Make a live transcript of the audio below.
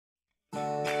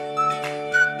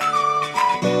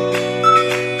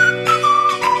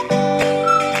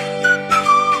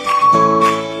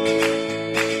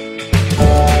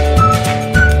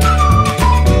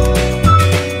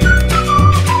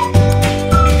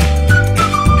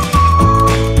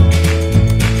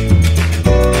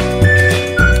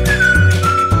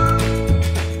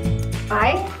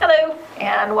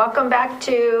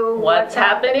to What's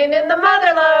Happening in the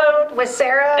Mother Lode with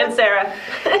Sarah. And Sarah.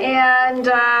 And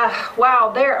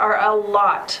wow, there are a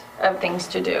lot of things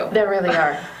to do. There really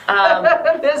are.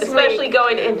 Especially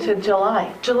going into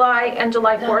July. July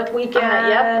 4th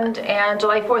weekend. Yep. And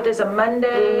July 4th is a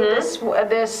Monday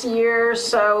this year,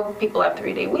 so people have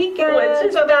 3-day weekends. Which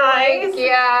is nice.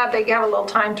 Yeah, they have a little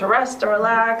time to rest and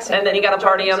relax. And then you got a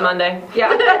party on Monday.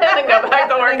 Yeah. And go back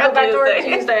to work on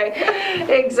Tuesday.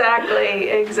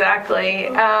 Exactly.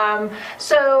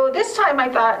 So this time I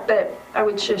thought that I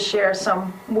would just share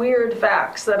some weird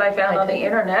facts that I found on the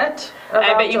internet.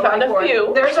 I bet you found a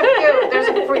few. There's a few. There's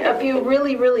a few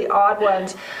really, really odd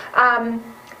ones.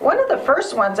 One of the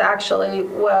first ones actually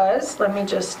was,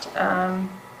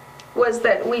 was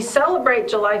that we celebrate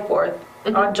July 4th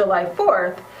on July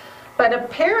 4th, but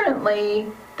apparently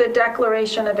the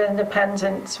Declaration of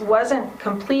Independence wasn't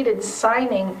completed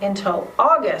signing until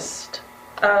August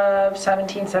of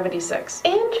 1776.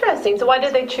 Interesting. So why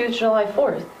did they choose July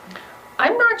 4th?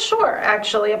 I'm not sure,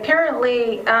 actually.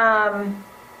 Apparently,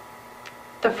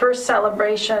 the first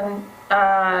celebration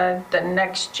the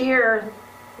next year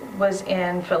was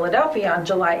in Philadelphia on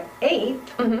July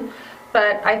 8th,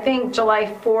 but I think July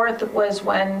 4th was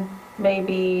when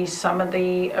maybe some of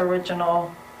the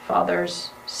original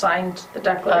fathers signed the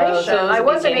Declaration. So I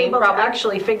wasn't able to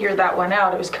actually figure that one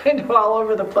out. It was kind of all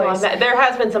over the place. There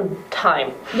has been some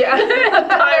time. Yeah,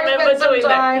 time in between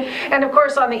time. And of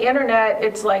course on the internet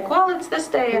it's like, well, it's this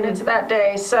day and it's that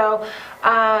day. So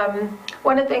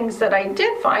one of the things that I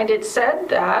did find, it said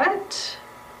that,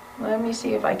 let me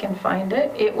see if I can find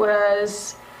it. It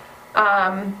was,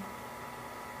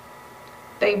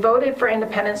 they voted for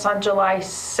independence on July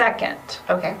 2nd.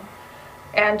 Okay.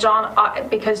 And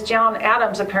because John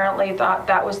Adams apparently thought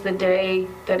that was the day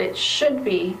that it should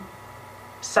be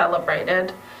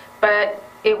celebrated, but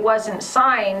it wasn't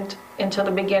signed until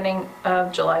the beginning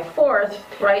of July 4th,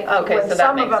 right? Okay, when so that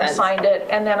some makes of them sense. signed it,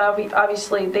 and then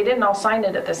obviously they didn't all sign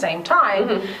it at the same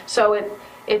time, so it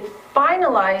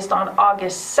finalized on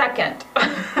August 2nd.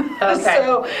 Okay.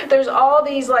 So there's all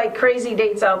these like crazy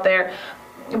dates out there.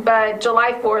 But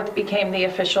July 4th became the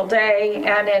official day,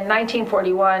 and in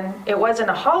 1941, it wasn't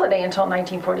a holiday until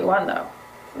 1941 though,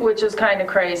 which is kind of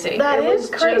crazy. That is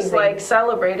crazy. It was just like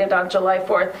celebrated on July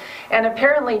 4th. And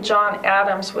apparently John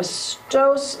Adams was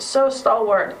so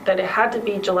stalwart that it had to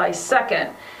be July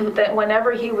 2nd, that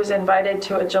whenever he was invited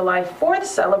to a July 4th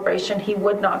celebration, he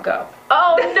would not go.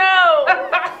 Oh no!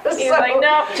 He's like,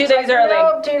 no, 2 days early.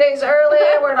 No, 2 days early,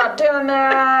 we're not doing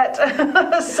that.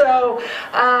 So,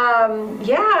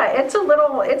 yeah, it's a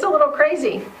little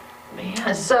crazy.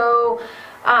 Man. So,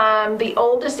 the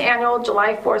oldest annual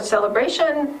July 4th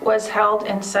celebration was held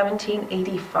in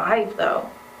 1785, though.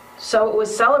 So it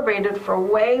was celebrated for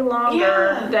way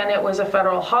longer than it was a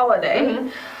federal holiday.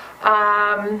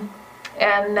 And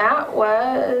that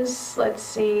was, let's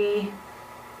see,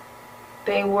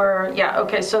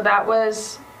 so that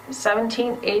was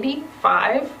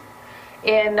 1785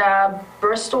 in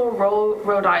Bristol,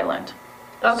 Rhode Island.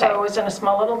 Okay. So it was in a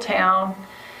small little town.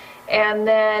 And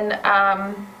then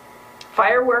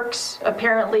fireworks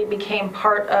apparently became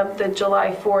part of the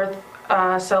July 4th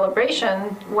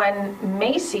celebration when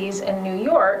Macy's in New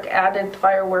York added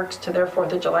fireworks to their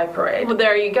 4th of July parade. Well,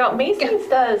 there you go. Macy's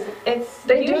does.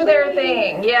 They do their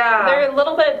thing, yeah. They're a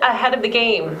little bit ahead of the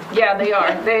game. Yeah, they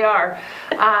are.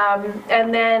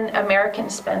 And then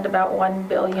Americans spend about $1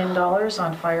 billion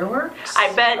on fireworks.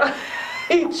 I bet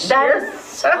that is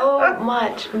so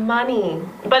much money.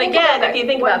 But again, if you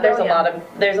think about it,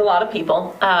 there's a lot of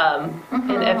people, and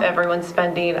if everyone's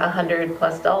spending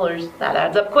 $100+, that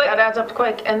adds up quick. That adds up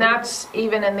quick, and that's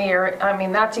even in the area. I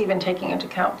mean, that's even taking into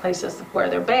account places where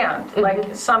they're banned.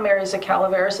 Like some areas of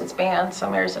Calaveras, it's banned.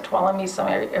 Some areas of Tuolumne, some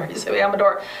areas of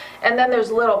Amador, and then there's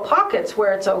little pockets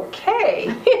where it's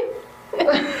okay.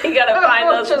 You gotta find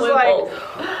those loopholes.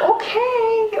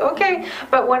 Like, okay.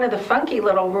 But one of the funky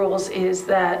little rules is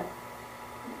that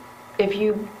if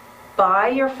you buy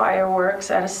your fireworks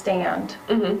at a stand,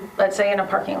 let's say in a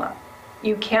parking lot,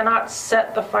 you cannot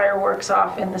set the fireworks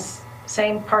off in the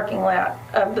same parking lot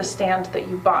of the stand that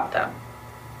you bought them.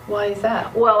 Why is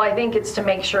that? Well, I think it's to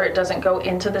make sure it doesn't go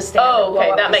into the stand. Oh,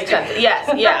 okay, that makes sense. Yes,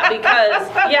 because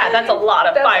that's a lot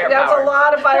of firepower. That's a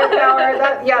lot of firepower.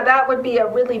 That would be a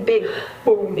really big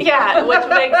boom. Yeah, which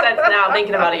makes sense now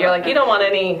thinking about it. You're like, you don't want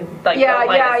any, like, don't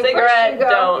light a cigarette,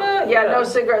 no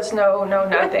cigarettes, no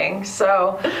nothing.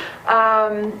 So,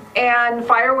 and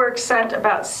fireworks sent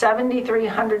about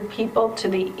 7,300 people to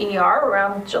the ER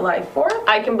around July 4th.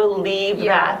 I can believe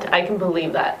that. I can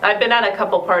believe that. I've been at a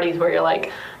couple parties where you're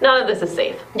like, none of this is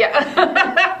safe. Yeah.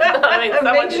 I mean,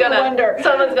 someone's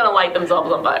gonna light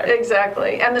themselves on fire.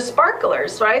 Exactly. And the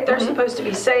sparklers, right? They're supposed to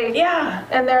be safe. Yeah.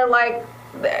 And they're like,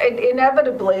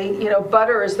 inevitably,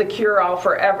 butter is the cure-all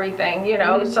for everything.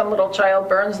 Some little child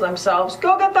burns themselves.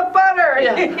 Go get the butter.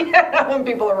 Yeah. When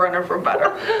people are running for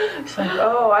butter. It's like,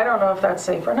 oh, I don't know if that's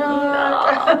safe or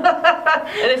not. No.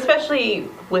 And especially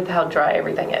with how dry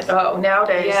everything is. Oh,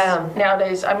 nowadays. Yeah.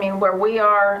 Nowadays, I mean, where we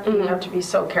are, you have to be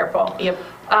so careful. Yep.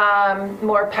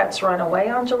 More pets run away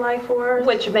on July 4th.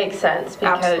 Which makes sense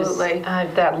because Absolutely.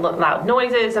 That loud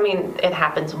noises, I mean, it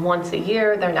happens once a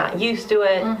year. They're not used to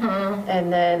it. And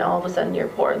then all of a sudden your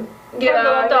poor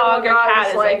little dog or cat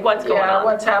is like, what's going on?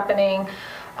 What's happening?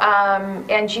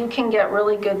 And you can get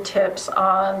really good tips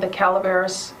on the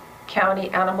Calaveras County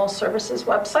Animal Services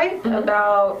website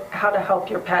about how to help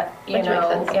your pet, Which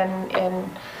makes sense. in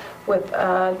with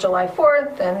July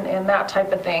 4th and that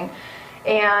type of thing.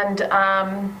 And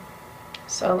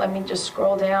so let me just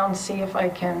scroll down, see if I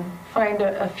can find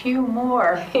a few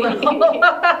more. A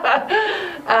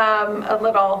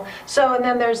little. So, and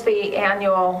then there's the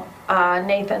annual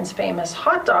Nathan's Famous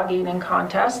Hot Dog Eating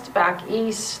Contest back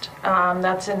east.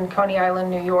 That's in Coney Island,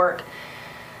 New York.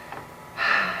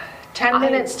 10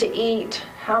 minutes to eat.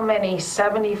 How many?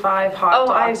 75 hot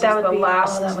dogs is the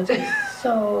last. That would be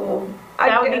so...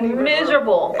 That would be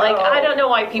miserable. Like, I don't know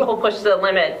why people push the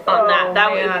limit on that.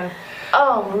 That would...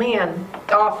 Oh, man.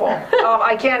 Awful.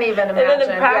 I can't even imagine. And then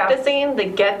the practicing, they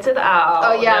get to the...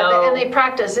 and they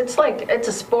practice. It's like, it's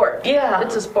a sport. Yeah.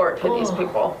 It's a sport for these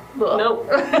people. Nope.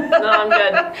 No, I'm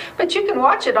good. But you can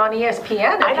watch it on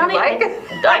ESPN if you like.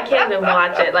 I can't even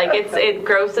watch it. Like, it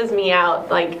grosses me out.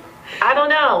 Like, I don't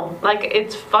know. Like,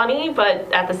 it's funny,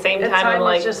 but at the same time, I'm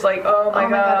like... it's just like, oh my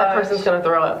God, that person's going to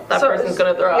throw up. That person's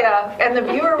going to throw up. Yeah, and the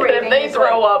viewer rating... If they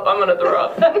throw up, I'm going to throw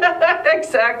up.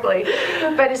 Exactly.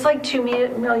 But it's like 2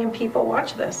 million people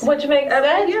watch this. Which makes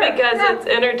sense because it's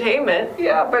entertainment.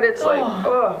 Yeah, but it's like,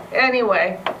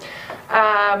 Anyway.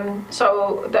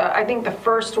 So I think the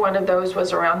first one of those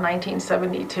was around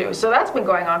 1972. So that's been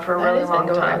going on for a really long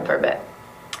time. For a bit.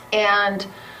 And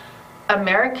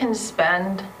Americans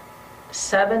spend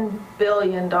 $7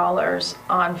 billion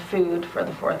on food for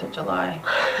the 4th of July.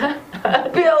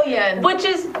 Billion!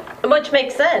 Which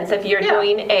makes sense if you're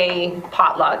doing a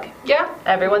potluck. Yeah.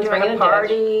 Everyone's bringing a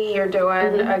party, you're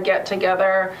doing a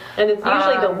get-together. And it's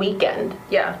usually the weekend.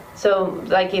 Yeah. So,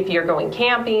 like, if you're going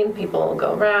camping, people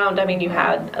go around. I mean, you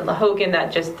had Hogan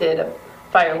that just did a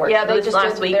fireworks. Yeah, they just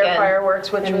last did weekend. their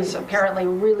fireworks, which was apparently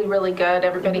really, really good.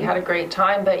 Everybody had a great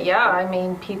time. But yeah, I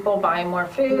mean, people buying more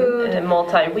food. And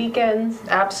multi-weekends.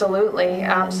 Absolutely,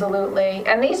 absolutely.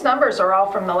 And these numbers are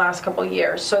all from the last couple of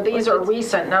years. So these are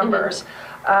recent numbers.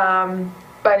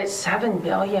 But it's 7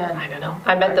 billion. I don't know.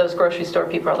 I bet those grocery store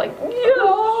people are like,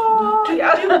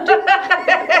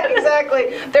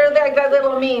 exactly. They're like that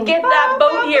little meme. Get that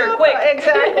boat here, quick.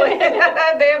 Exactly.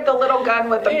 They have the little gun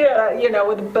with the,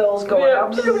 with the bills going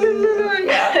up.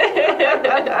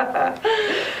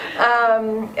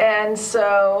 And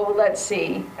so let's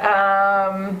see.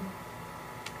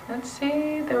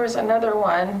 There was another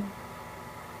one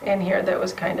in here that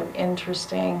was kind of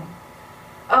interesting.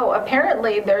 Oh,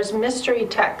 apparently there's mystery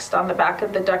text on the back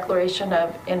of the Declaration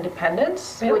of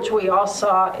Independence, which we all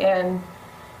saw in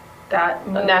that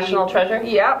movie. National Treasure?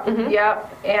 Yep, yep.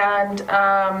 And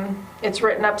it's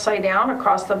written upside down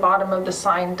across the bottom of the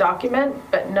signed document,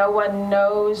 but no one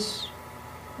knows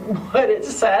what it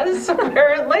says,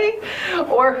 apparently,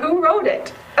 or who wrote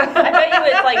it. I bet you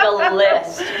it's like a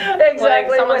list. Exactly.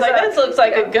 Like someone's like, this looks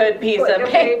like a good piece of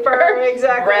paper.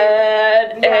 Exactly.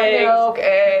 Bread, eggs. Milk,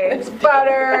 eggs,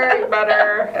 butter.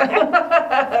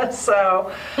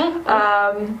 So,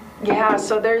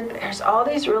 so there's all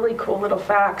these really cool little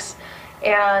facts.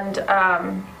 And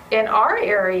in our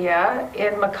area,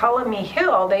 in McCullamy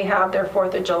Hill, they have their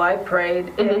 4th of July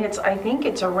parade. And I think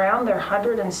it's around their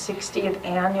 160th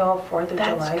annual 4th of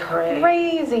July parade. That's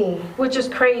crazy. Which is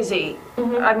crazy.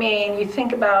 I mean, you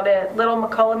think about it, little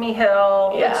McCullamy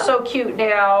Hill, it's so cute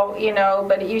now,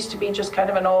 but it used to be just kind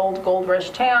of an old gold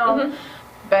rush town.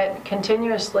 But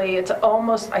continuously,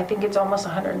 I think it's almost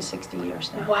 160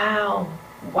 years now.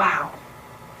 Wow.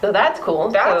 So that's cool.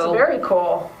 That's very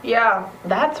cool. Yeah.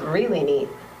 That's really neat.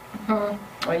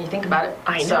 When you think about it.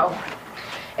 I know. So,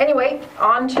 anyway,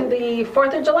 on to the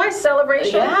 4th of July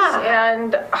celebrations. Yeah.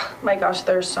 And, my gosh,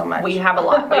 there's so much. We have a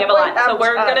lot. So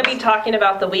we're going to be talking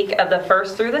about the week of the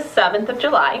 1st through the 7th of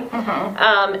July.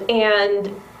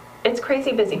 And it's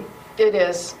crazy busy. It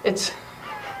is. It's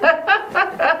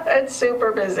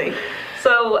super busy.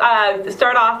 So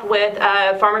start off with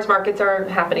farmers markets are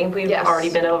happening. We've already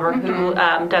been over who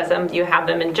does them. You have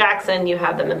them in Jackson, you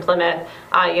have them in Plymouth,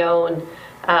 Ione,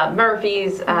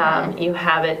 Murphy's, you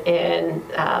have it in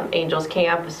Angels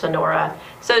Camp, Sonora.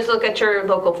 So just look at your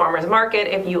local farmers market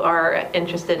if you are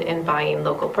interested in buying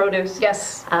local produce.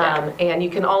 Yes. And you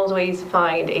can always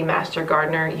find a master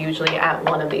gardener usually at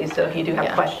one of these. So if you do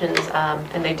have questions,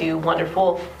 and they do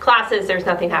wonderful classes, there's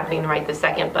nothing happening right this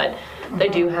second, but they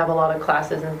do have a lot of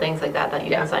classes and things like that that you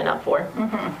can sign up for.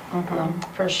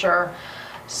 For sure.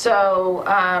 So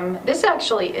this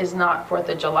actually is not 4th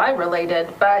of July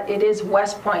related, but it is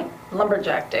West Point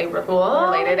Lumberjack Day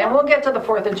related. And we'll get to the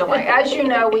 4th of July. As you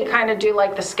know, we kind of do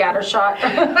like the scatter shot.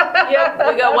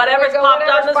 We go whatever's popped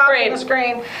on the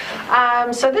screen.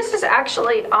 So this is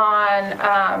actually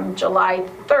on July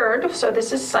 3rd. So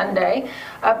this is Sunday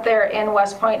up there in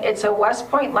West Point. It's a West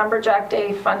Point Lumberjack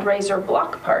Day fundraiser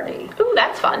block party. Ooh,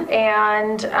 that's fun.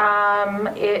 And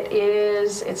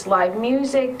it's live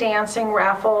music, dancing,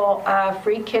 raffle,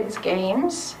 free kids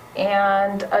games,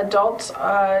 and adults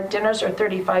dinners are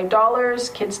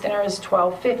 $35. Kids dinner is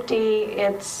 $12.50.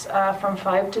 It's from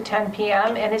 5 to 10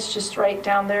 p.m. and it's just right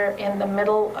down there in the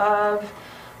middle of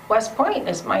West Point,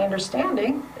 is my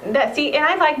understanding. See, and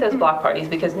I like those block parties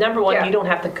because number one, you don't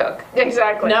have to cook.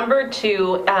 Exactly. Number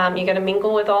two, you get to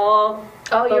mingle with all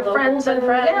your friends and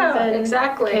and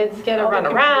exactly. Kids get to run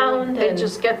around. They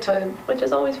just get to, which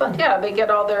is always fun. Yeah, they get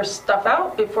all their stuff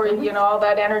out before you know, all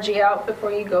that energy out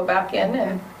before you go back in,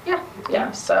 and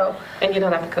so. And you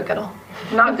don't have to cook at all.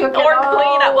 Not cook or at all.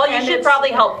 Clean up. Well, you should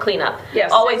probably help clean up.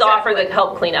 Yes, always offer to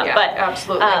help clean up. Yeah, but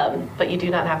absolutely. But you do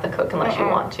not have to cook unless you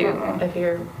want to. If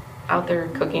you're out there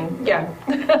cooking. Yeah.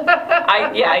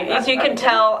 As you can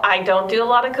tell, I don't do a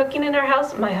lot of cooking in our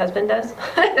house. My husband does.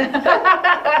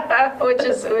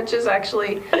 which is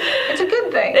actually, it's a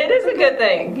good thing. It is a good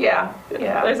thing. Yeah.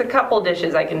 There's a couple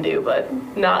dishes I can do, but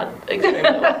not extremely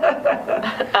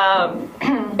well.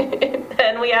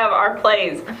 Then we have our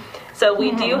plays. So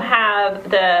we do have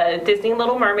the Disney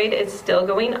Little Mermaid is still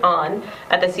going on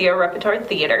at the Sierra Repertoire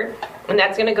Theater, and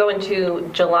that's going to go into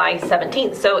July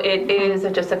 17th. So it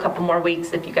is just a couple more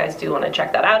weeks if you guys do want to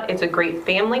check that out. It's a great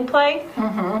family play,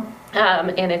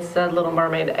 and it's the Little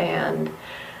Mermaid, and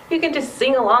you can just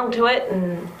sing along to it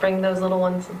and bring those little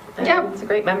ones. It's a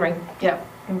great memory. Yeah,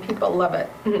 and people love it.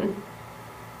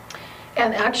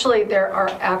 And actually,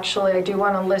 I do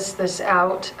want to list this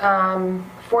out.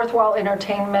 Fourth Wall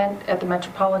Entertainment at the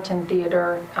Metropolitan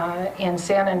Theater in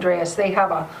San Andreas, they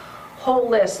have a whole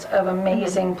list of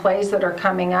amazing plays that are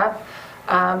coming up.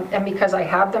 And because I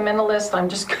have them in the list, I'm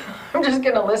just going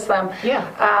to list them. Yeah.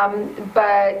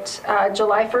 But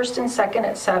July 1st and 2nd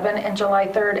at 7 and July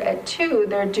 3rd at 2,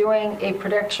 they're doing a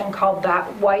production called That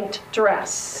White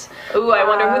Dress. Ooh, I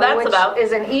wonder who that's about. Which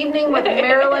is an evening with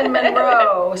Marilyn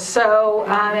Monroe, so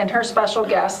and her special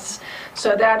guests.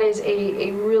 So that is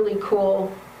a really cool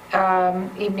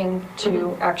evening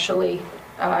to actually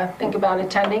think about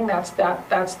attending.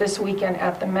 That's this weekend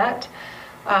at the Met.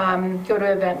 Go to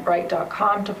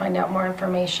eventbrite.com to find out more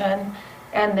information.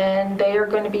 And then they are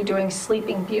going to be doing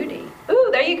Sleeping Beauty. Ooh,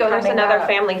 there you go. There's another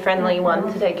family-friendly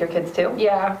one to take your kids to.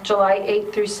 Yeah, July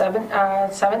 8th through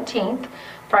 17th.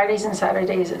 Fridays and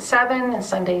Saturdays at 7 and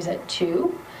Sundays at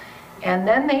 2. And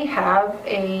then they have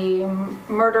a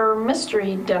murder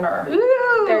mystery dinner.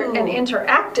 Ooh. They're an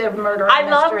interactive murder mystery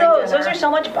dinner. I love those. Those are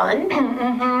so much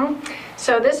fun.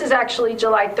 So this is actually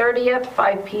July 30th,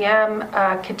 5 p.m.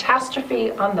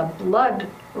 Catastrophe on the Blood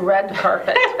Red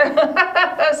Carpet.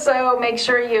 So make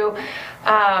sure you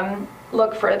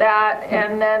look for that.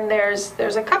 And then there's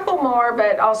a couple more,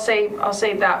 but I'll save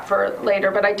that for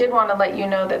later. But I did want to let you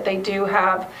know that they do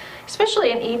have,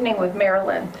 especially an evening with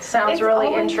Marilyn. Sounds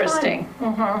really interesting.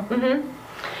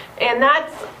 And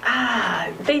that's,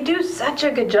 they do such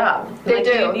a good job. They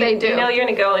do. You know you're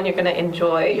going to go and you're going to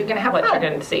enjoy what you're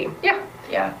going to see.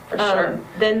 Yeah, for sure.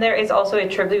 Then there is also a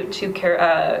tribute to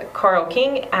Carl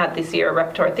King at the Sierra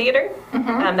Repertoire Theater.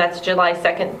 That's July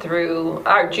 2nd through,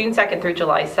 or June 2nd through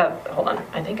July 7th. Hold on,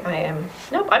 I think I am,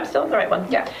 nope, I'm still in the right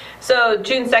one. Yeah. So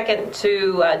June 2nd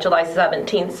to July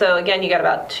 17th. So again, you got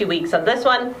about 2 weeks of this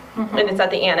one. And it's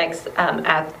at the Annex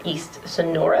at East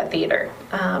Sonora Theater.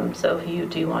 So if you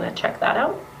do want to check that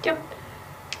out. Yep.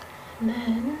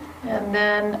 And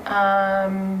then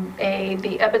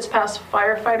the Ebbets Pass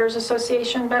Firefighters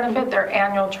Association benefit, their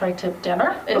annual tri-tip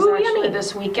dinner is actually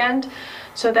this weekend.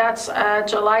 So that's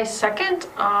July 2nd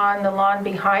on the lawn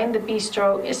behind the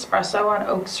Bistro Espresso on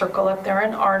Oak Circle up there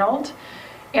in Arnold.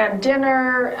 And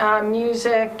dinner,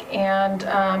 music, and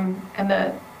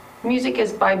the Music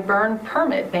is by Burn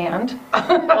Permit Band,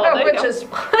 Oh, which is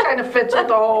kind of fits with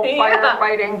the whole Yeah.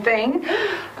 firefighting thing.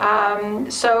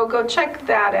 So go check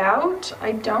that out.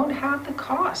 I don't have the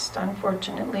cost,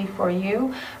 unfortunately, for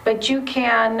you, but you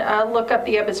can look up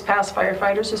the Ebbets Pass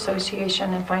Firefighters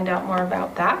Association and find out more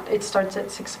about that. It starts at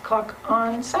 6 o'clock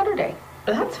on Saturday,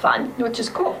 That's fun. which is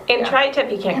cool. And Yeah.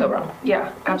 tri-tip, you can't go wrong. Yeah,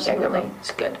 absolutely. It's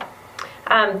good.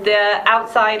 The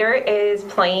Outsider is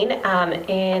playing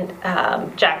in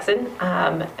Jackson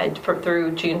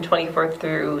through June 24th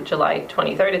through July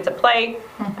 23rd. It's a play.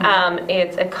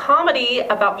 It's a comedy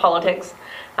about politics,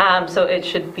 so it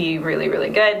should be really, really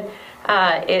good.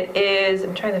 It is,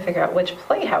 I'm trying to figure out which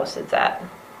playhouse it's at.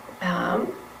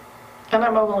 And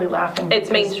I'm only laughing. It's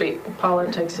Main because Street.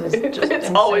 Politics is just It's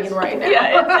insane always right now.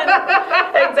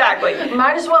 Yeah, exactly.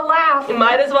 Might as well laugh. You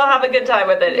might as well have a good time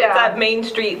with it. Yeah. It's at Main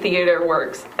Street Theater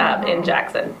Works in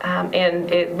Jackson, and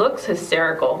it looks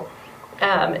hysterical.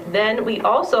 Then we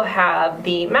also have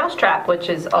the Mousetrap, which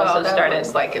is also that started.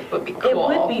 looks like it would be It cool.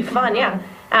 would be fun, yeah.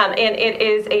 And it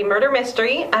is a murder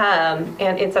mystery, and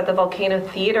it's at the Volcano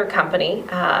Theater Company,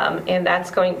 and that's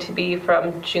going to be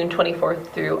from June 24th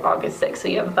through August 6th. So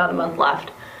you have about a month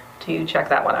left to check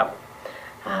that one out.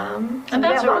 And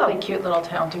that's a really cute little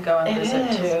town to go and It visit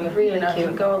is, too. really You know,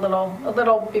 cute. to go a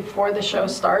little before the show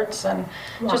starts and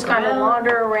Walk just kind of around.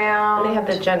 wander around. They have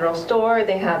the general store,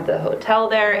 they have the hotel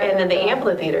there, and then the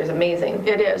amphitheater is amazing.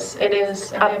 It is. It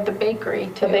is And they up- have the bakery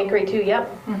too. The bakery too, yep.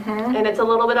 And it's a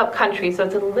little bit up country, so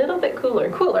it's a little bit cooler.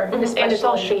 Cooler, And it's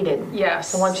all especially- shaded. Yes.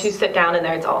 So once you sit down in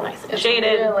there, it's all nice and It's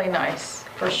shaded. really nice,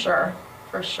 for sure,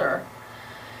 for sure.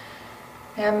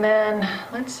 And then,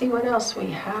 let's see what else we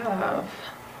have.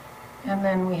 And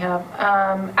then we have,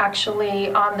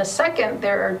 actually, on the 2nd,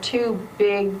 there are 2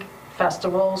 big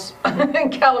festivals in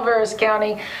Calaveras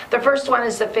County. The first one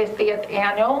is the 50th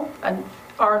annual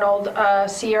Arnold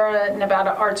Sierra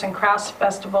Nevada Arts and Crafts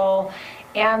Festival.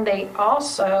 And they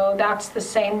also, that's the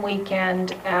same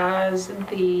weekend as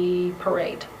the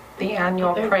parade, the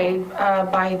annual parade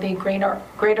by the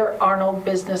Greater Arnold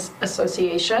Business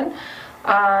Association.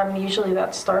 Usually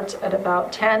that starts at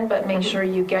about 10, but make sure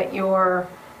you get your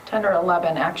 10 or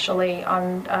 11 actually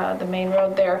on the main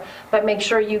road there, but make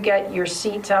sure you get your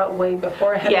seats out way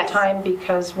before ahead Yes. of time,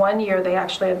 because one year they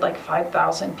actually had like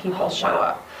 5,000 people show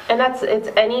up. And it's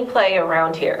any play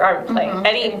around here, or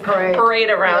any parade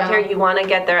around Yeah. here, you want to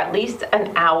get there at least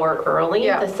an hour early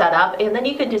Yeah. to set up, and then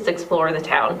you can just explore the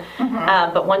town.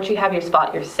 But once you have your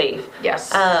spot, you're safe.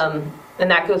 Yes. And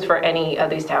that goes for any of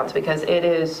these towns, because it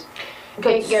is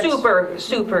It gets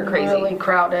super crazy. Really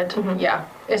crowded, yeah,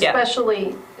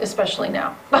 especially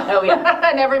now. Oh yeah.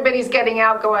 And everybody's getting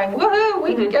out going, woohoo,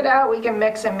 we can get out, we can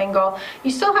mix and mingle.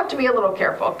 You still have to be a little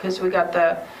careful because we got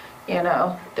the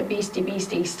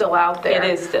beastie still out there. It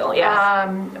is still, yes.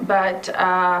 But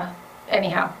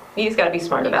anyhow, You just got to be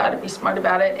smart you about got to it. be smart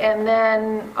about it. And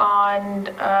then on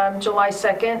July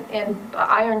 2nd, in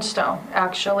Ironstone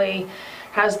actually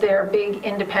has their big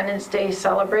Independence Day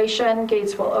celebration.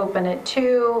 Gates will open at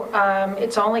 2.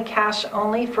 It's only cash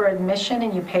only for admission,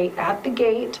 and you pay at the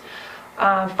gate.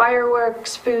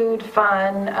 Fireworks, food,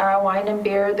 fun, wine and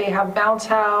beer. They have bounce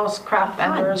house, craft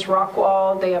vendors, rock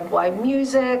wall. They have live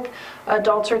music.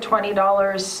 Adults are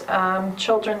 $20.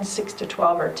 Children 6 to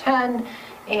 12 are 10.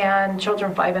 And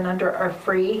children 5 and under are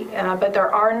free. But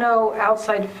there are no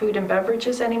outside food and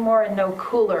beverages anymore, and no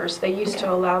coolers. They used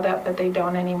to allow that, but they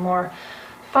don't anymore.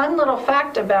 Fun little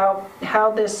fact about how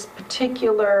this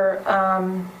particular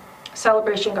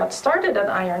celebration got started at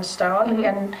Ironstone,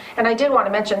 and I did want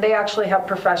to mention, they actually have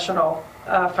professional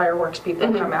fireworks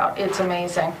people come out. It's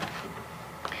amazing.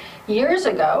 Years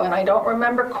ago, and I don't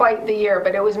remember quite the year,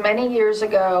 but it was many years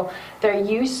ago, there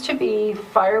used to be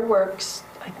fireworks,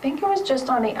 I think it was just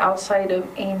on the outside of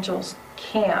Angels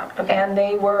Camp, and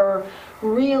they were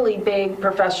really big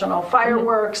professional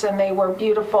fireworks, and they were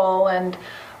beautiful. And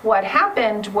what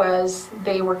happened was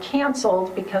they were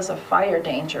canceled because of fire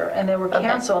danger, and they were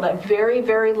canceled at very,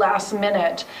 very last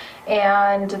minute.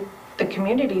 And the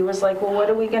community was like, well, what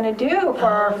are we going to do for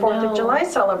our 4th of July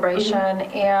celebration?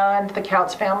 And the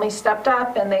Couts family stepped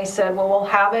up and they said, well, we'll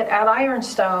have it at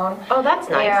Ironstone. Oh, that's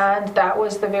nice. And that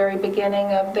was the very beginning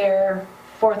of their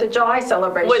 4th of July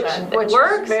celebration, which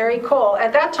works. is very cool.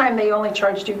 At that time, they only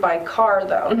charged you by car,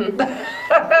 though.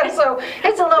 So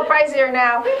it's a little pricier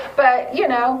now, but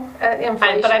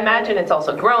inflation. But I imagine it's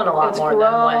also grown a lot It's more than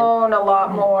when. grown a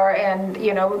lot more, and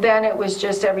then it was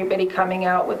just everybody coming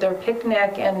out with their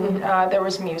picnic, and there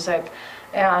was music,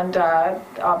 and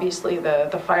obviously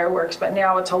the fireworks. But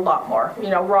now it's a lot more,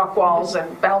 rock walls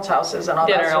and bounce houses and all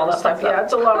Dinner, that sort all of that stuff. fun Yeah, stuff.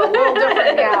 it's a little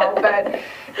different now, but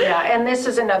Yeah, and this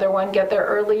is another one, get there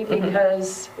early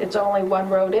because it's only one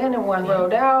road in and one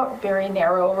road out, very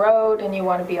narrow road, and you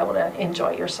want to be able to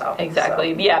enjoy yourself.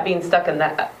 Exactly. So. Yeah, being stuck in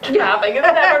that traffic is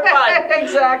never fun.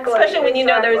 Exactly. Especially when you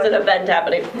know there's an event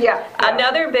happening. Yeah.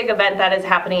 Another big event that is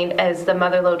happening is the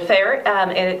Mother Lode Fair,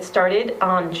 and it started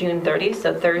on June 30th,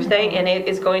 so Thursday, and it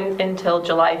is going until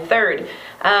July 3rd.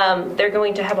 They're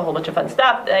going to have a whole bunch of fun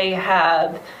stuff. They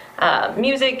have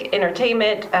music,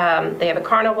 entertainment, they have a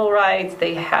carnival rides,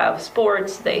 they have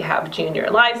sports, they have junior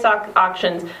livestock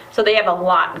auctions, so they have a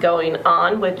lot going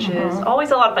on, which is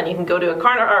always a lot of fun. You can go to a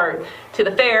carnival or to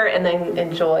the fair and then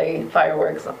enjoy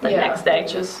fireworks the next day.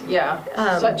 Which is,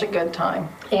 such a good time.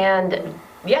 And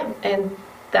and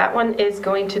that one is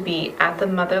going to be at the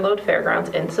Mother Lode Fairgrounds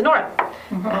in Sonora.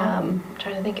 I'm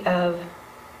trying to think of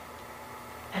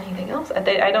anything else.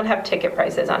 I don't have ticket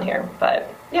prices on here,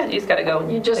 but yeah, you just got to go.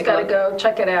 You just got to go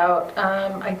check it out.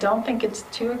 I don't think it's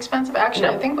too expensive. Actually,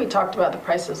 no. I think we talked about the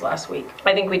prices last week.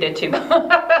 I think we did too.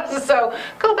 So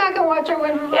go back and watch our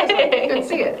winter last week. You can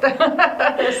see it.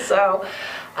 So,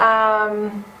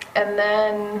 and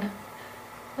then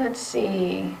let's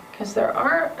see, because there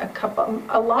are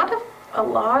a lot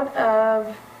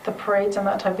of the parades and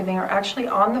that type of thing are actually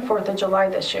on the 4th of July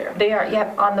this year. They are,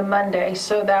 yep. On the Monday,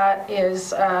 so that is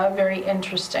very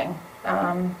interesting,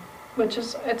 which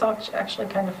is, it's actually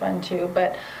kind of fun too.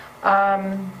 But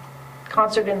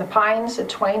Concert in the Pines at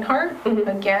Twainhart,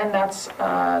 again, that's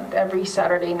every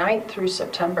Saturday night through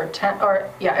September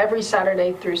 10th, every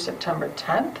Saturday through September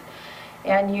 10th.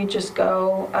 And you just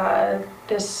go,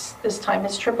 this time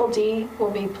it's Triple D will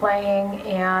be playing,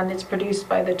 and it's produced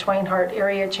by the Twainhart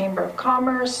Area Chamber of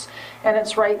Commerce, and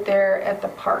it's right there at the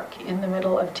park in the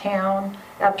middle of town,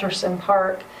 Epperson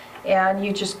Park. And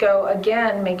you just go,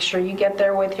 again, make sure you get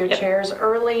there with your chairs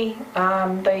early.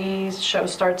 The show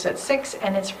starts at 6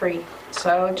 and it's free.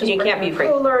 So just bring your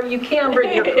cooler. You can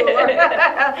bring your cooler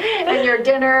and your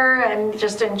dinner and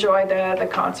just enjoy the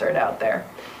concert out there.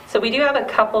 So we do have a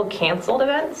couple canceled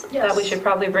events that we should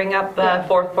probably bring up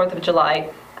for 4th of July.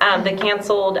 They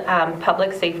canceled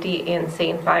Public Safety and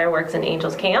Insane Fireworks and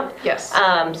Angels Camp. Yes.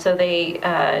 So they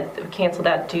canceled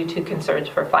that due to concerns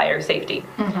for fire safety.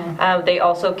 They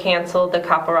also canceled the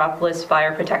Copperopolis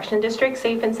Fire Protection District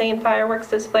Safe and Sane Fireworks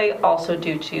display, also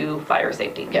due to fire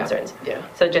safety concerns. Yeah.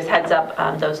 So just heads up,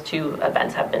 those two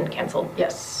events have been canceled.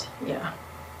 Yes. Yeah.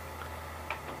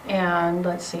 And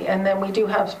let's see, and then we do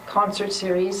have concert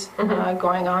series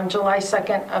going on July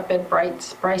 2nd up at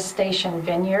Bryce Station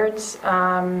Vineyards.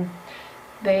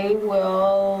 They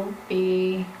will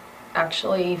be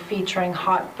actually featuring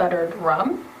hot buttered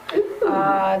rum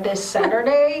this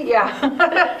Saturday.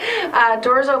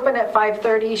 Doors open at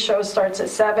 5:30, show starts at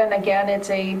 7. Again,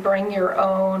 it's a bring your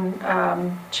own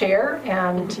chair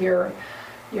and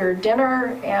your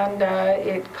dinner, and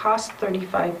it costs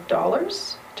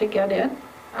 $35 to get in.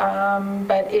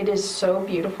 But it is so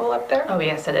beautiful up there. Oh,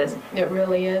 yes, it is. It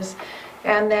really is.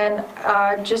 And then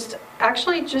just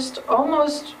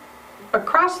almost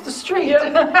across the street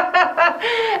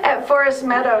at Forest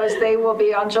Meadows, they will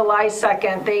be on July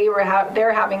 2nd.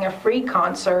 They're having a free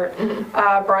concert.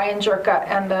 Brian Jerka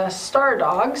and the Star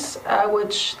Dogs,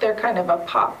 which they're kind of a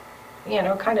pop,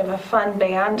 kind of a fun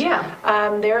band.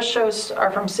 Their shows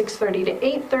are from 6:30 to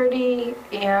 8:30,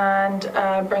 and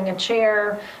bring a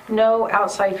chair. No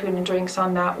outside food and drinks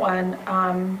on that one,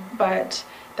 but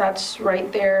that's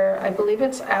right there. I believe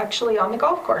it's actually on the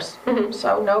golf course.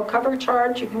 So no cover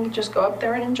charge. You can just go up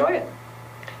there and enjoy it.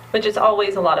 Which is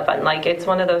always a lot of fun. Like, it's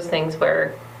one of those things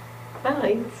where,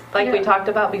 we talked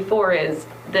about before, is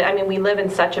that, I mean, we live in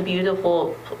such a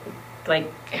beautiful,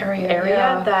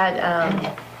 area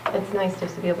that, it's nice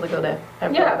just to be able to go to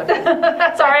Sorry,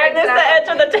 I missed the edge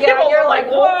of the table. You're like,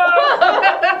 whoa.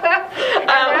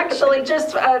 And actually,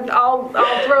 just I'll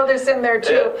throw this in there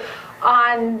too.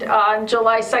 On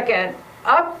July 2nd,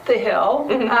 up the hill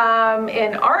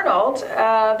in Arnold,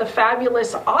 the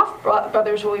fabulous Off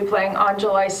Brothers will be playing on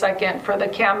July 2nd for the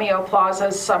Cameo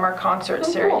Plaza's summer concert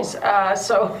series.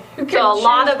 So you can a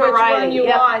lot of variety. You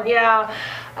want.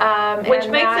 Which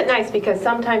makes it nice, because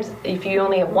sometimes if you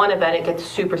only have one event, it gets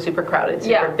super, super crowded,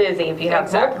 super busy. If you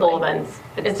have multiple events,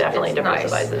 it's definitely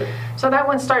diversifies it. So that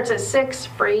one starts at 6,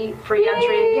 free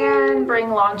entry again.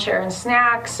 Bring lawn chair and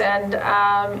snacks, and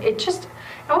it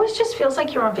always just feels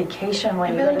like you're on vacation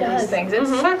when you go to these things.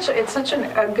 It's such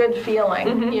a good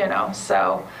feeling,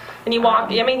 So And you walk,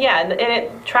 I mean, yeah, and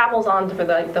it travels on for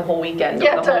the whole weekend,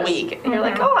 Yeah, the whole does. week. And you're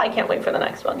like, oh, I can't wait for the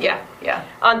next one. Yeah, yeah.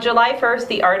 On July 1st,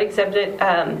 the art exhibit,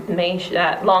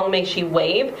 Long May She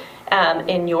Wave,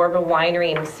 in Yorba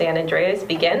Winery in San Andreas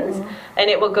begins. And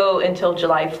it will go until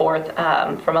July 4th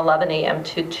from 11 a.m.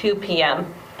 to 2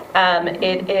 p.m.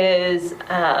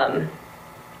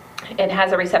 It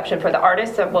has a reception for the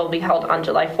artists that will be held on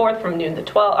July 4th from noon to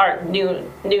 12, or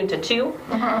noon to 2.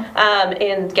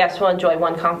 And guests will enjoy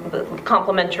one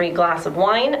complimentary glass of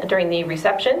wine during the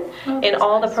reception, and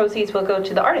all the proceeds will go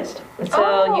to the artist. And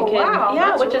so you can, wow, yeah,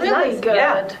 that's which is really nice. good.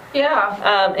 Yeah.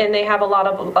 Yeah. And they have a lot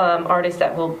of artists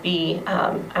that will be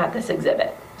at this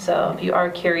exhibit. So if you are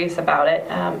curious about it,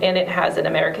 and it has an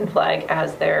American flag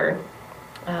as their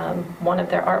one of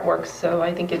their artworks. So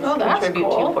I think it's a tribute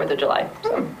to 4th of July.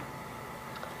 So.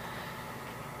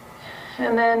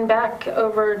 And then back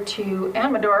over to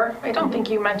Amador. I don't think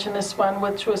you mentioned this one,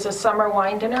 which was a summer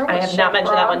wine dinner. I have not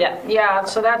mentioned that one yet. Yeah,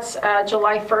 so that's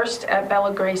July 1st at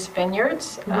Bella Grace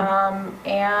Vineyards.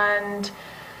 And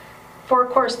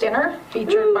 4-course dinner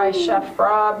featured by Chef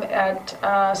Rob at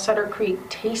Sutter Creek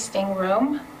Tasting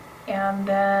Room. And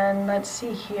then let's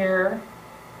see here.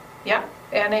 Yeah,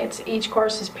 and each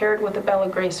course is paired with a Bella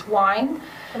Grace wine.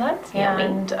 Well, that's yummy.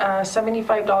 And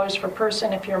 $75 per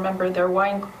person. If you're a member of their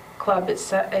wine club,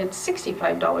 it's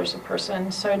 $65 a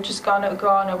person. So just go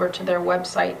on over to their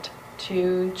website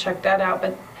to check that out.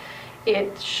 But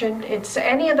it's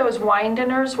any of those wine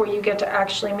dinners where you get to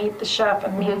actually meet the chef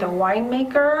and meet the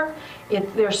winemaker.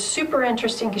 They're super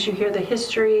interesting because you hear the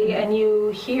history and you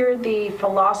hear the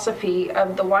philosophy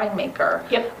of the winemaker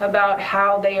about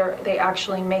how they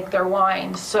actually make their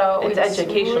wine. So it's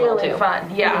educational really too.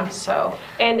 fun. Yeah. So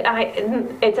and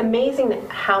it's amazing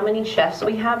how many chefs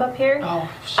we have up here,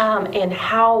 and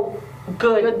how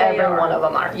good every one of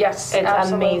them are. Yes, it's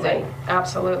absolutely. amazing.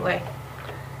 Absolutely.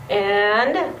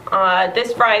 And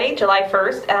this Friday, July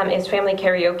 1st, is family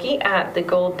karaoke at the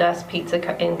Gold Dust Pizza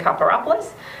in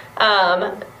Calaveras.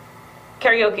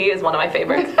 Karaoke is one of my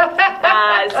favorites.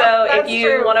 So if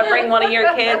you want to bring one of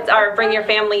your kids or bring your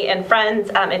family and friends,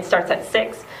 it starts at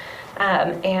 6.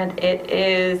 And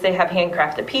they have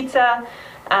handcrafted pizza.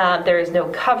 There is no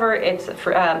cover. It's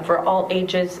for all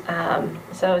ages.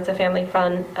 So it's a family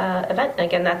fun event. And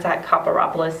again, that's at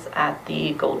Calaveras at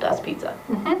the Gold Dust Pizza.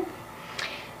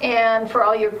 And for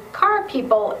all your car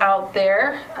people out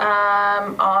there,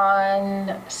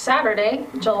 on Saturday,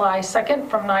 July 2nd,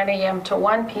 from 9 a.m. to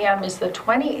 1 p.m. is the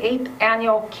 28th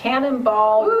annual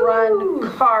Cannonball Run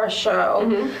Car Show.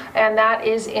 And that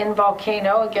is in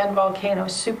Volcano. Again, Volcano,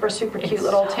 super, super cute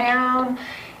little town.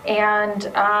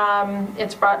 And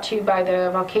it's brought to you by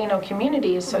the Volcano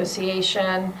Community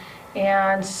Association.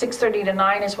 And 6:30 to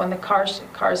 9 is when the cars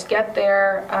get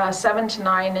there. 7 to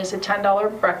 9 is a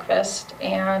 $10 breakfast,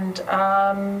 and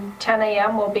 10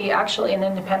 a.m. will be actually an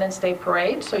Independence Day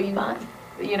parade. So you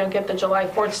get the July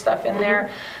 4th stuff in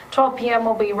there. 12 p.m.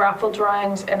 will be raffle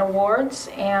drawings and awards,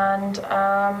 and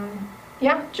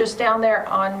just down there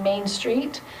on Main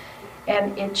Street.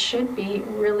 And it should be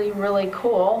really, really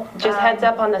cool. Just heads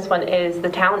up on this one is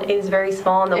the town is very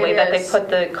small, and the way that they put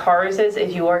the cars is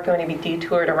you are going to be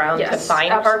detoured around to find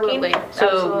parking.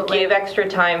 So give extra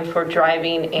time for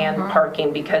driving and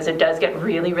parking, because it does get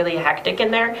really, really hectic in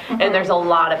there, and there's a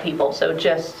lot of people. So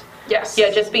just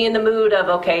be in the mood of,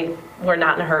 okay, we're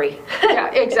not in a hurry. Yeah,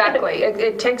 exactly.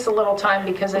 It takes a little time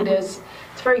because it's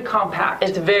very compact.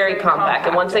 It's very compact.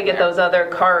 And once they get those other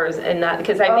cars and that,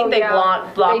 because I think they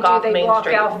block off Main Street. They block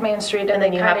off Main Street, and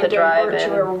then you have to drive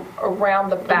around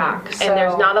the back. So. And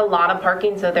there's not a lot of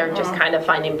parking, so they're just kind of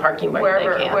finding parking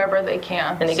wherever they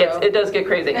can. And it does get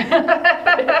crazy.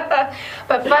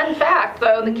 But fun fact,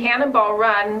 though, the Cannonball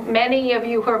Run, many of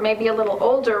you who are maybe a little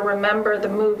older remember the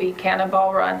movie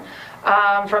Cannonball Run.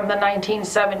 From the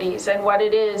 1970s, and what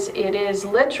it is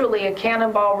literally a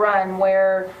cannonball run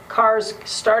where cars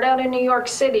start out in New York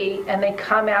City and they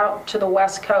come out to the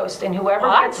West Coast, and whoever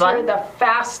gets here the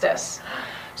fastest.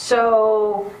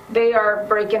 So they are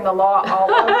breaking the law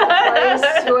all over the place.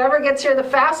 Whoever gets here the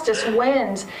fastest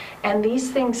wins, and these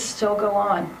things still go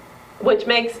on. Which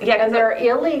makes, and they're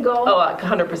illegal. Oh,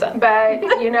 100%. But,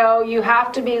 you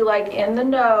have to be like in the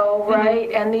know,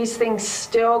 right? And these things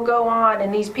still go on,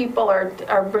 and these people are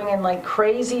bringing like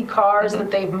crazy cars that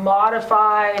they've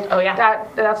modified. Oh, yeah.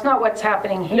 That's not what's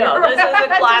happening here. No, this is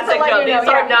a classic show.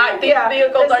 These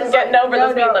vehicles aren't getting over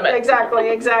the speed limit.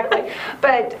 Exactly.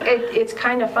 But it's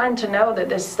kind of fun to know that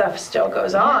this stuff still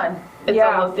goes on. It's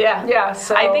almost, Yeah,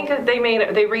 so I think that they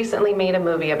recently made a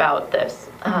movie about this.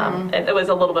 It was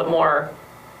a little bit more,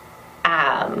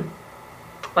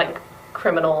 like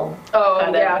criminal Oh,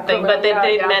 kind yeah, of thing. criminal, But they yeah,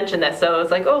 did yeah. mention that, so it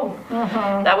was like, oh,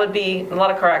 that would be a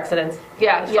lot of car accidents.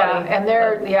 Yeah, It's yeah, funny, and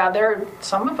but- they're,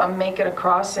 some of them make it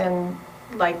across in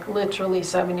like literally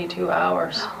 72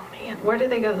 hours. Oh man, where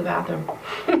did they go to the bathroom?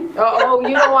 Oh,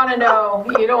 you don't want to know.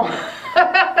 You don't.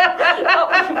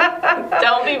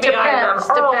 Don't be behind Depends,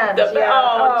 her. depends. Yeah.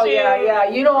 Oh, yeah, geez. yeah.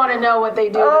 You don't want to know what they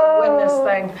do to win this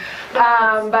thing.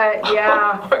 But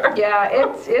yeah,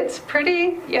 it's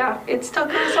pretty. Yeah, it still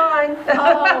goes on.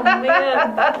 Oh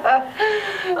man.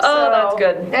 Oh, that's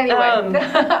good. Anyway,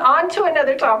 on to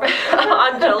another topic.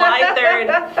 On July 3rd,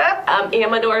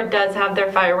 Amador does have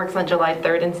their fireworks on July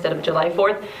 3rd instead of July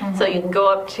 4th. So you can go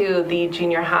up to the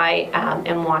junior high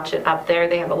and watch it up there.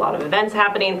 They have a lot of events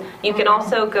happening. You can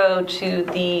also go to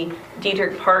the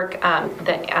Dietrich Park,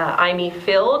 the IME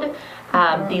Field.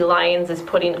 The Lions is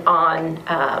putting on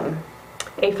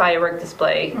a firework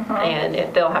display, and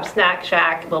they'll have Snack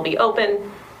Shack. Will be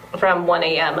open from 1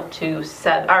 p.m. to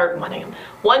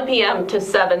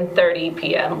 7:30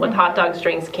 p.m. with hot dogs,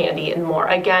 drinks, candy, and more.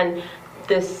 Again,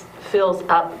 this fills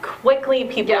up quickly.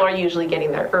 People are usually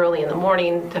getting there early in the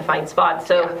morning to find spots,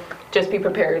 so just be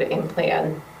prepared and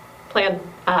plan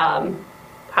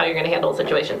how you're going to handle the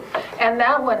situation. And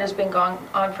that one has been going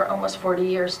on for almost 40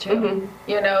 years too.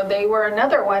 You know, they were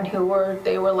another one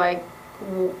they were like,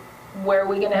 where are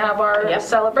we going to have our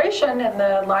celebration? And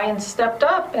the Lions stepped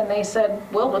up and they said,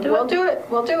 we'll do it.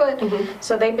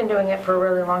 So they've been doing it for a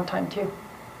really long time too.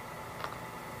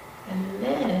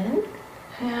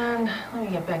 And let me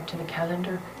get back to the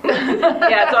calendar. Yeah,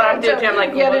 that's what I'm doing. I'm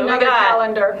like, Yet what do we another got?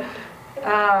 calendar.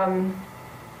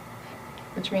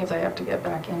 Which means I have to get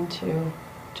back into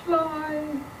July.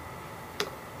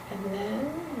 And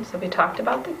then, so we talked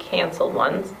about the canceled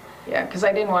ones. Yeah, because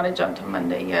I didn't want to jump to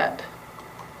Monday yet.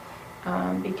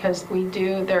 Because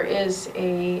there is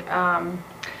a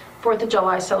 4th of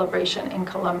July celebration in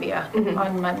Columbia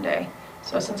on Monday.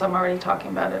 So since I'm already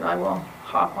talking about it, I will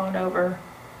hop on over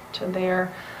to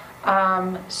there.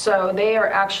 So they are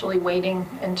actually waiting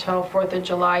until 4th of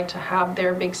July to have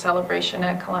their big celebration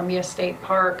at Columbia State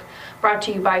Park, brought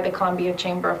to you by the Columbia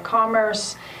Chamber of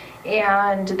Commerce.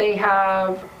 And they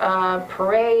have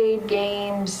parade,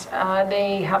 games,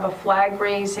 they have a flag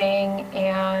raising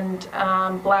and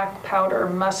black powder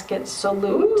musket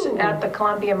salute at the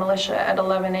Columbia Militia at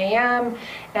 11 a.m.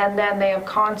 And then they have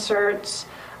concerts.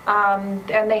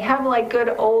 And they have like good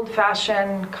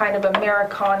old-fashioned kind of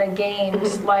Americana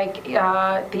games like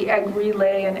the egg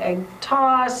relay and egg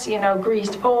toss,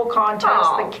 greased pole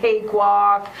contest, the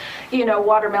cakewalk,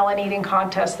 watermelon eating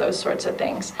contest, those sorts of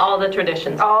things. All the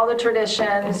traditions. All the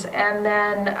traditions. And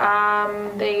then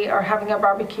they are having a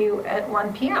barbecue at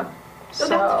 1 p.m. So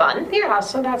that's fun. Yeah,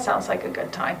 so that sounds like a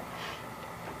good time.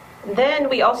 Then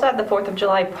we also have the 4th of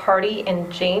July party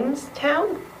in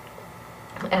Jamestown.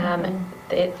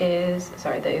 It is,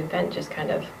 the event just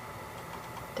kind of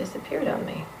disappeared on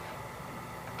me.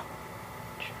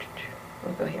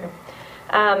 We'll go here.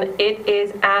 It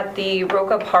is at the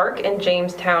Roca Park in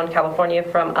Jamestown, California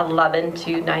from 11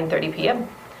 to 9:30 p.m.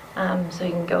 So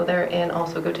you can go there and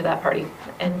also go to that party.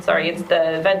 And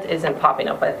the event isn't popping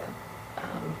up, but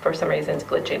for some reason it's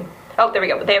glitching. Oh, there we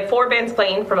go. They have 4 bands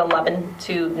playing from 11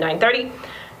 to 9:30.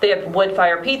 They have wood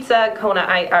fire pizza, Kona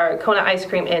ice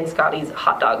cream, and Scotty's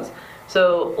hot dogs.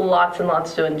 So lots and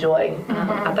lots to enjoy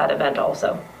at that event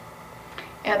also.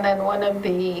 And then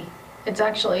it's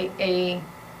actually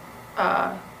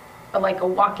like a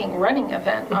walking running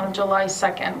event on July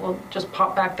 2nd. We'll just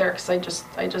pop back there because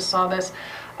I just saw this.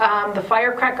 The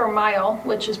Firecracker Mile,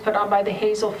 which is put on by the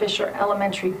Hazel Fisher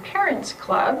Elementary Parents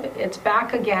Club. It's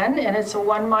back again, and it's a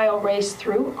 1-mile race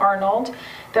through Arnold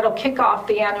that'll kick off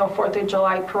the annual 4th of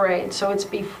July parade. So it's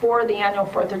before the annual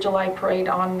 4th of July parade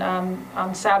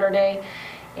on Saturday.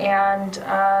 And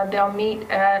they'll meet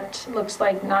at, looks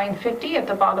like 9:50 at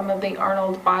the bottom of the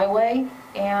Arnold Byway.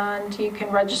 And you can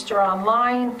register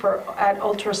online at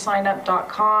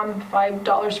ultrasignup.com.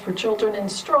 $5 for children in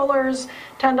strollers,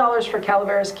 $10 for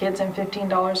Calaveras kids, and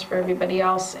 $15 for everybody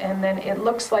else. And then it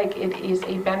looks like it is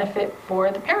a benefit for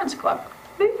the Parents Club.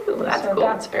 Ooh, that's cool.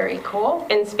 That's very cool.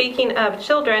 And speaking of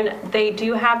children, they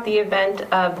do have the event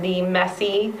of the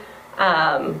messy,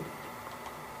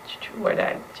 where did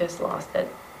I just lost it?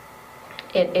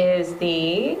 It is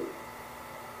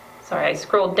I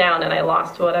scrolled down and I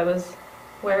lost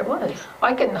where it was.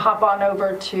 I can hop on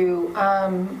over to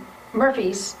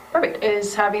Murphy's. Perfect.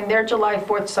 Is having their July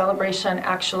 4th celebration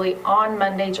actually on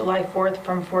Monday, July 4th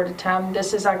from 4 to 10.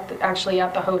 This is actually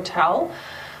at the hotel.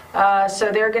 So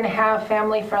they're going to have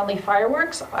family-friendly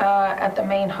fireworks at the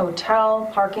main hotel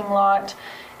parking lot.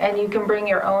 and you can bring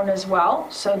your own as well.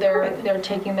 So they're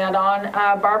taking that on.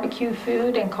 Barbecue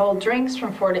food and cold drinks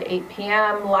from 4 to 8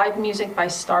 p.m. Live music by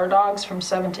Star Dogs from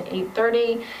 7 to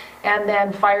 8:30. And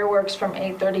then fireworks from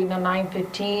 8:30 to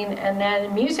 9:15, and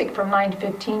then music from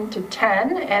 9:15 to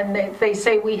 10. And they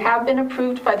say we have been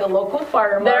approved by the local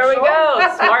fire marshal. There we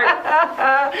go,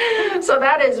 smart. So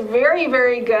that is very,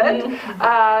 very good.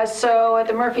 So at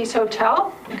the Murphy's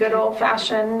Hotel, good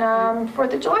old-fashioned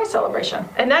 4th of July celebration.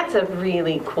 And that's a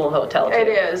really cool hotel, too. It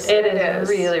is. It is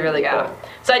really, really cool.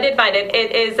 So I did find it.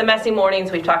 It is the Messy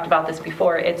Mornings. We've talked about this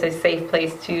before. It's a safe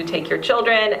place to take your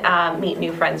children, meet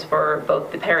new friends for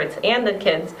both the parents and the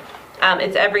kids.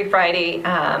 It's every Friday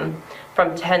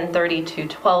from 10:30 to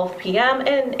 12 p.m.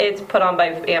 and it's put on by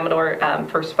Amador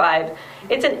First 5.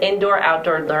 It's an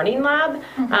indoor-outdoor learning lab.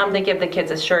 They give the kids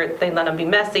a shirt. They let them be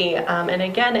messy. And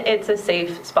again, it's a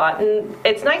safe spot. And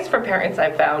it's nice for parents,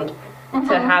 I've found,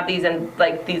 to have these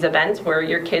these events where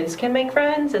your kids can make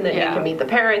friends, and then you can meet the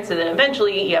parents, and then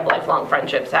eventually you have lifelong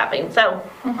friendships happening. So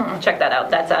check that out.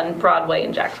 That's on Broadway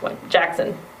in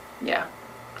Jackson. Yeah.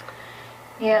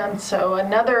 And so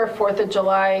another 4th of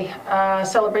July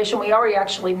celebration, we already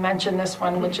actually mentioned this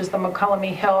one, which is the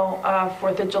McCullamy Hill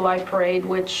 4th of July Parade,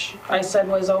 which I said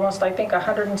was almost, I think,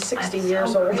 160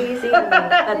 years old. Crazy.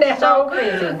 That's so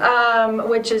crazy.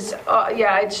 Which is,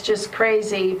 it's just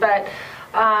crazy. But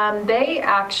they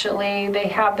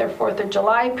have their 4th of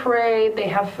July parade, they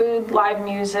have food, live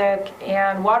music,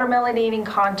 and watermelon eating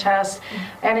contest.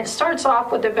 And it starts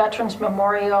off with the Veterans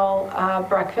Memorial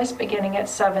breakfast beginning at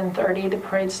 7:30. The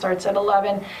parade starts at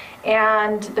 11.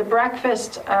 And the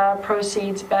breakfast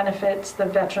proceeds benefits the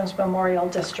Veterans Memorial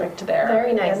District there.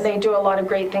 Very nice. And they do a lot of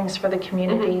great things for the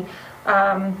community.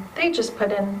 They just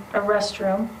put in a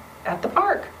restroom at the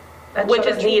park. Which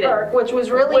is needed. Park, which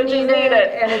was really needed,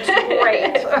 and it's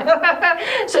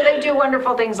great. So they do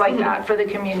wonderful things like that for the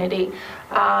community.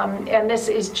 And this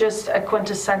is just a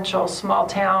quintessential small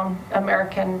town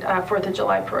American 4th of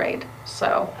July parade.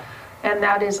 So, and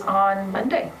that is on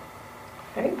Monday.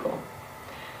 Very cool.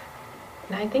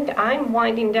 And I think I'm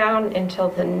winding down until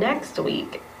the next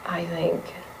week,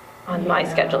 on my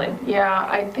scheduling. Yeah,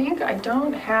 I think I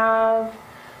don't have...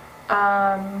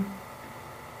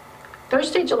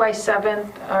 Thursday, July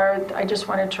 7th, I just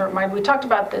wanted to remind, we talked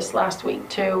about this last week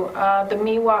too, the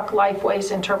Miwok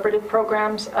Lifeways interpretive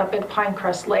programs up at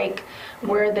Pinecrest Lake,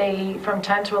 where they, from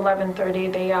 10 to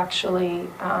 11:30, they actually,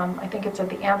 I think it's at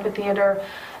the amphitheater,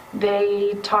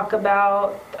 they talk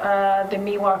about the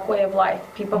Miwok way of life.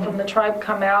 People from the tribe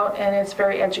come out, and it's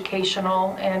very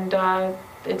educational, and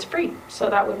it's free, so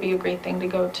that would be a great thing to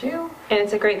go to. And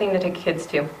it's a great thing to take kids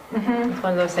to. It's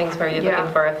one of those things where you're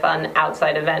looking for a fun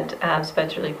outside event,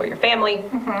 especially for your family,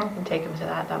 and take them to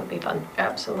that. That would be fun.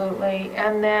 Absolutely.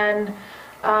 And then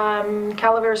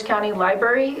Calaveras County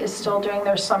Library is still doing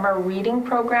their summer reading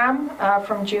program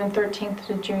from June 13th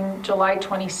to July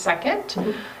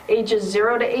 22nd. Ages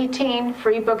 0 to 18,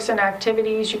 free books and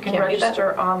activities. You can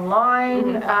register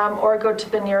online or go to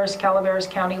the nearest Calaveras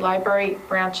County Library,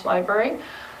 branch library.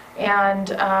 And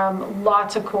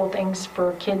lots of cool things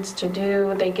for kids to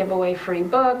do. They give away free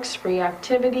books, free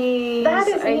activities. That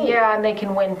is neat. Yeah, and they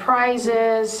can win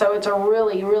prizes. So it's a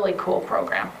really, really cool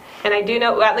program. And I do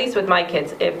know, at least with my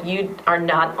kids, if you are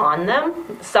not on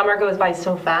them, summer goes by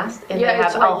so fast, and they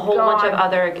have a whole bunch of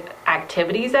other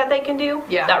activities that they can do.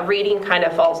 That reading kind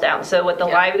of falls down. So with the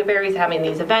libraries having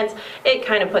these events, it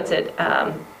kind of puts it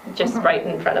just right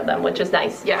in front of them, which is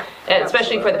nice. Yeah, and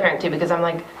especially for the parent too, because I'm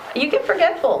like, you get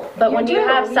forgetful, but when you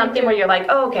have something where you're like,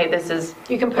 oh, okay, this is,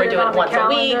 you can put we're doing it once a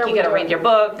week, you got to read your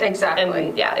book. Exactly.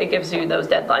 And it gives you those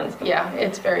deadlines. Yeah,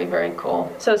 it's very, very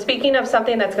cool. So speaking of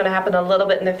something that's going to happen a little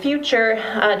bit in the future,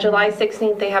 July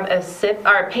 16th, they have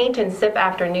a paint and sip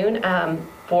afternoon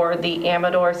for the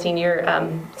Amador Senior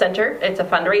Center. It's a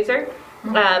fundraiser,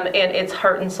 and it's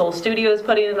Heart and Soul Studios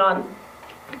putting it on.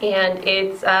 And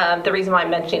it's the reason why I'm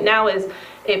mentioning it now is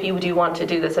if you do want to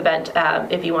do this event,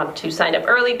 if you want to sign up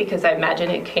early, because I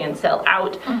imagine it can sell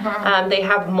out. They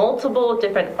have multiple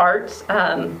different arts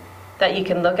that you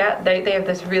can look at. They have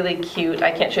this really cute, I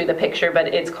can't show you the picture,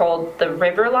 but it's called the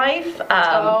River Life.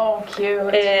 Oh,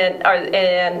 cute. And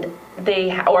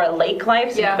or a lake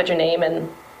life, so you can put your name in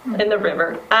the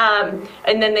river. And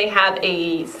then they have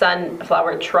a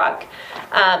sunflower truck.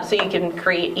 So you can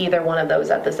create either one of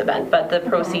those at this event, but the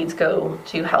proceeds go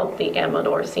to help the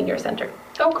Amador Senior Center.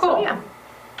 Oh, cool. So, yeah.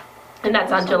 And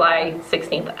that's on July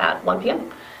 16th at 1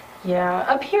 p.m. Yeah,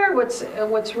 up here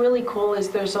what's really cool is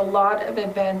there's a lot of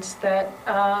events that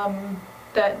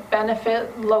that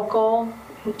benefit local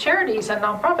charities and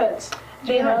nonprofits.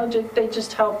 They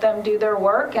just help them do their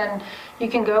work, and you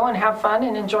can go and have fun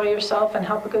and enjoy yourself and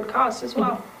help a good cause as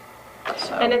well.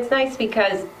 So. And it's nice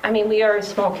because, I mean, we are a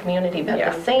small community, but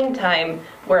at the same time,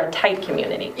 we're a tight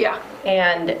community. Yeah.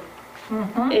 And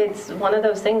it's one of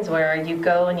those things where you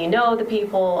go and you know the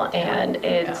people, and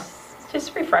it's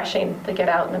just refreshing to get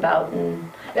out and about.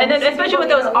 And then especially with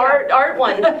those art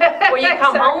ones, where you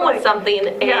come home with something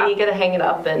and you get to hang it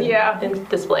up and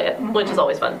display it, which is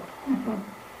always fun.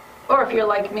 Or if you're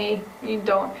like me, you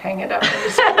don't hang it up.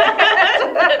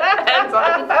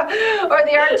 Or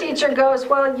the art teacher goes,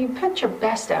 well, you put your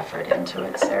best effort into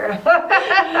it, Sarah.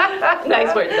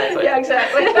 Nice words, nice words. Yeah,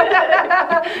 exactly.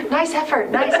 Nice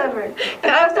effort, nice effort. Can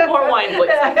I have some more wine, please?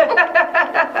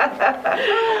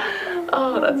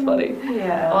 Oh, that's funny.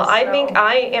 Yeah. Well, I think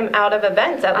I am out of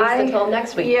events, at least until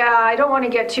next week. Yeah, I don't want to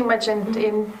get too much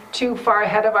in too far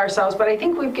ahead of ourselves, but I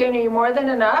think we've given you more than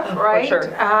enough, right? For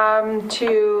sure.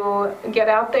 To get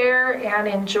out there and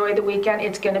enjoy the weekend.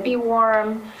 It's going to be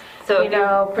warm.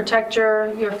 So protect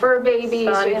your fur babies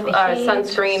in the heat,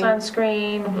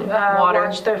 sunscreen, water.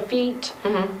 watch their feet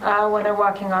when they're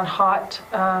walking on hot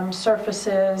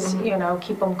surfaces.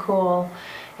 Keep them cool.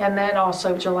 And then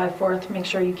also July 4th, make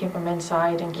sure you keep them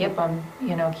inside and keep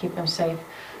them safe.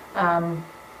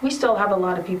 We still have a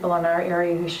lot of people in our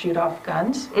area who shoot off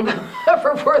guns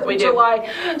for 4th of July.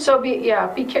 So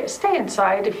stay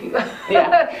inside if you,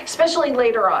 especially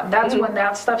later on. That's when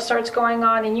that stuff starts going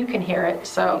on and you can hear it.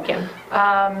 So,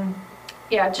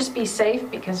 just be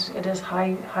safe because it is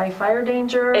high fire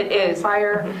danger. It is.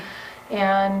 Fire.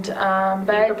 And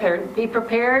be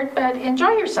prepared, but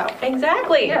enjoy yourself.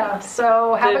 Exactly. Yeah.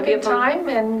 So have a good time,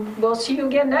 and we'll see you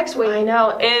again next week. I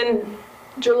know. In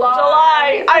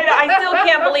July. I still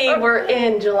can't believe we're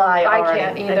in July already. I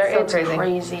can't either. It's so crazy.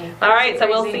 crazy. All right, so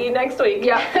we'll see you next week.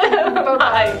 Yeah.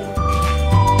 Bye-bye.